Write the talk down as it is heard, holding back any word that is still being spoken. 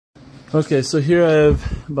Okay, so here I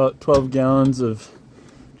have about 12 gallons of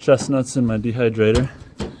chestnuts in my dehydrator.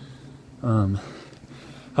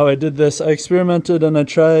 How I did this, I experimented and I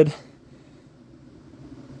tried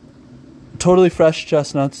totally fresh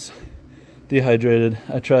chestnuts, dehydrated.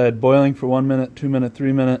 I tried boiling for 1 minute, 2 minute,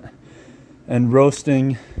 3 minute, and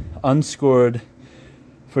roasting unscored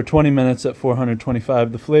for 20 minutes at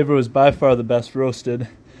 425. The flavor was by far the best roasted.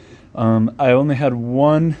 I only had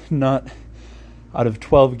one nut out of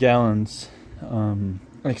 12 gallons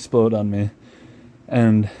explode on me.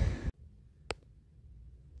 And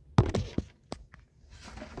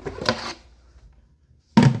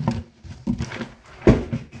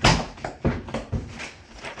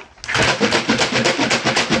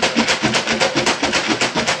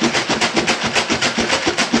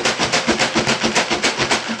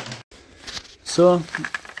so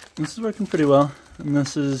this is working pretty well. And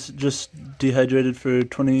this is just dehydrated for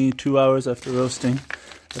 22 hours after roasting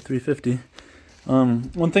at 350.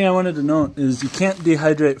 One thing I wanted to note is you can't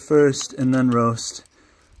dehydrate first and then roast.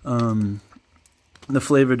 The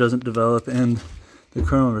flavor doesn't develop and the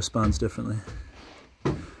kernel responds differently.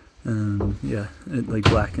 And yeah, it like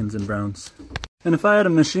blackens and browns. And if I had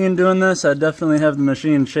a machine doing this, I'd definitely have the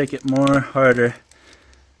machine shake it harder.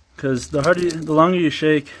 Because the longer you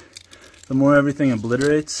shake, the more everything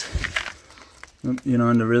obliterates, you know,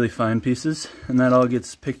 into really fine pieces, and that all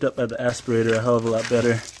gets picked up by the aspirator a hell of a lot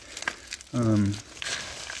better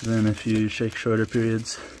than if you shake shorter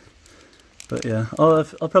periods. But yeah, I'll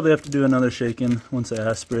probably have to do another shaking once I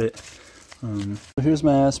aspirate. So here's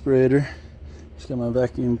my aspirator. Just got my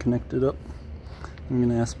vacuum connected up. I'm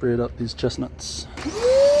gonna aspirate up these chestnuts.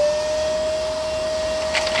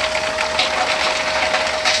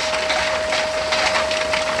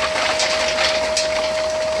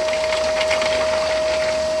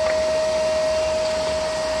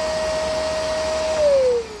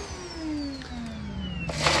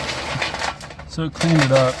 So it cleaned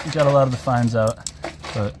it up, got a lot of the fines out,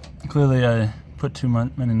 but clearly I put too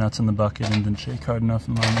many nuts in the bucket and didn't shake hard enough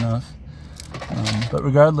and long enough. But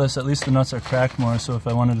regardless, at least the nuts are cracked more, so if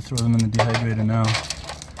I wanted to throw them in the dehydrator now,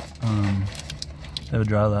 they would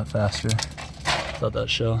dry a lot faster without that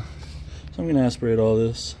shell. So I'm going to aspirate all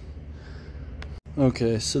this.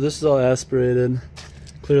 Okay, so this is all aspirated.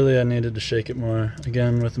 Clearly I needed to shake it more.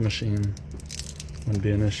 Again, with the machine, wouldn't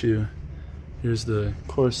be an issue. Here's the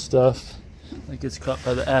coarse stuff that gets caught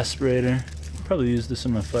by the aspirator. I'll probably use this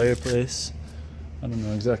in my fireplace. I don't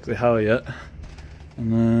know exactly how yet.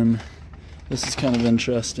 And then this is kind of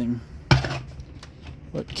interesting.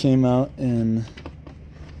 What came out in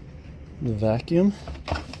the vacuum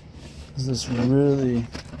is this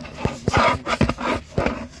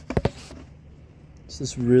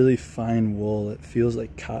really fine wool. It feels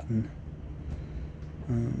like cotton.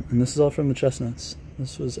 And this is all from the chestnuts.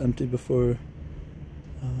 This was empty before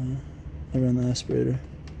I ran the aspirator.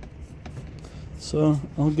 So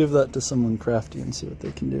I'll give that to someone crafty and see what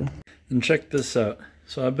they can do. And check this out.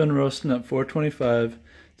 So I've been roasting at 425.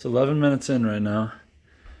 It's 11 minutes in right now.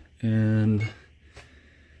 And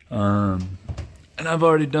I've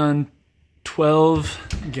already done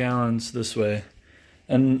 12 gallons this way.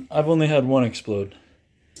 And I've only had one explode.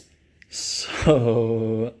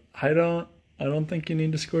 So I don't think you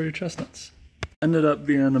need to score your chestnuts. It ended up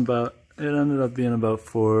being about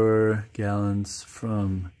 4 gallons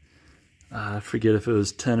from, I forget if it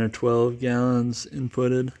was 10 or 12 gallons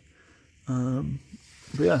inputted.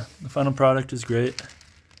 But yeah, the final product is great.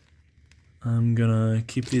 I'm gonna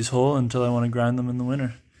keep these whole until I want to grind them in the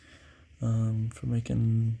winter for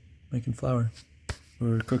making flour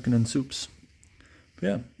or cooking in soups. But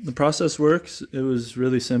yeah, the process works. It was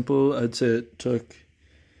really simple. I'd say it took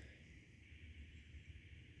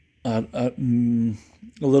a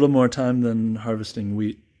little more time than harvesting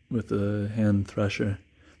wheat with a hand thresher,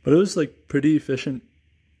 but it was like pretty efficient,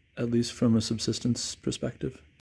 at least from a subsistence perspective.